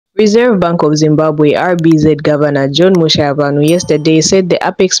Reserve Bank of Zimbabwe (RBZ) Governor John Mushavanu yesterday said the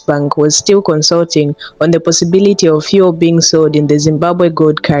Apex Bank was still consulting on the possibility of fuel being sold in the Zimbabwe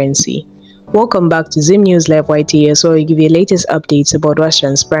gold currency. Welcome back to Zim News Live YTS, where we give you latest updates about what's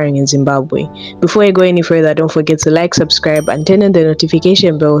transpiring in Zimbabwe. Before I go any further, don't forget to like, subscribe, and turn on the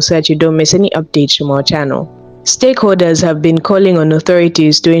notification bell so that you don't miss any updates from our channel. Stakeholders have been calling on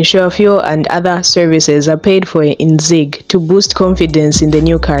authorities to ensure fuel and other services are paid for in ZiG to boost confidence in the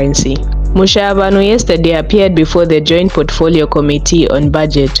new currency. Mushavanu yesterday appeared before the Joint Portfolio Committee on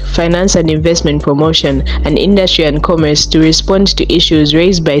Budget, Finance and Investment Promotion, and Industry and Commerce to respond to issues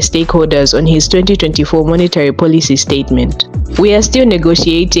raised by stakeholders on his 2024 monetary policy statement. "We are still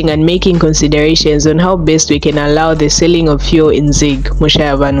negotiating and making considerations on how best we can allow the selling of fuel in ZiG,"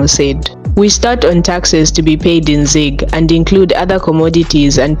 Mushavanu said. "We start on taxes to be paid in ZiG and include other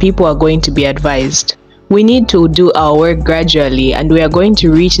commodities, and people are going to be advised. We need to do our work gradually, and we are going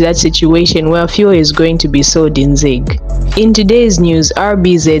to reach that situation where fuel is going to be sold in ZiG." In today's news,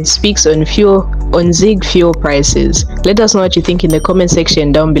 RBZ speaks on ZiG fuel prices. Let us know what you think in the comment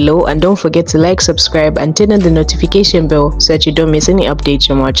section down below, and don't forget to like, subscribe, and turn on the notification bell so that you don't miss any updates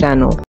from our channel.